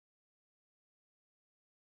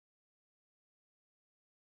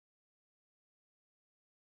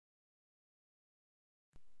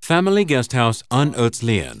Family Guest House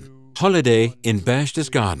Anötzlehen. Holiday in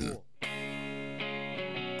Berchtesgaden.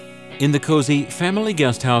 In the cozy Family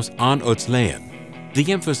Guest House Anötzlehen,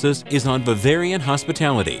 the emphasis is on Bavarian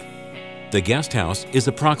hospitality. The guest house is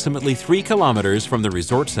approximately 3 kilometers from the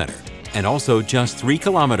resort center and also just 3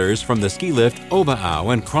 kilometers from the ski lift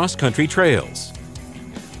Oberau and cross-country trails.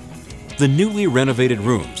 The newly renovated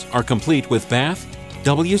rooms are complete with bath,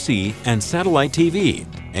 WC and satellite TV,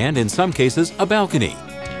 and in some cases a balcony.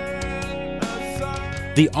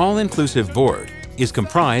 The all-inclusive board is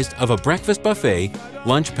comprised of a breakfast buffet,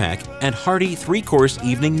 lunch pack, and hearty 3-course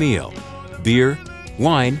evening meal. Beer,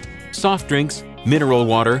 wine, soft drinks, mineral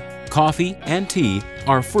water, coffee, and tea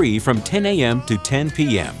are free from 10 a.m. to 10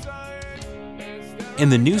 p.m. In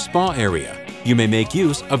the new spa area, you may make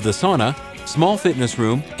use of the sauna, small fitness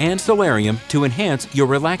room, and solarium to enhance your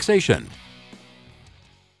relaxation.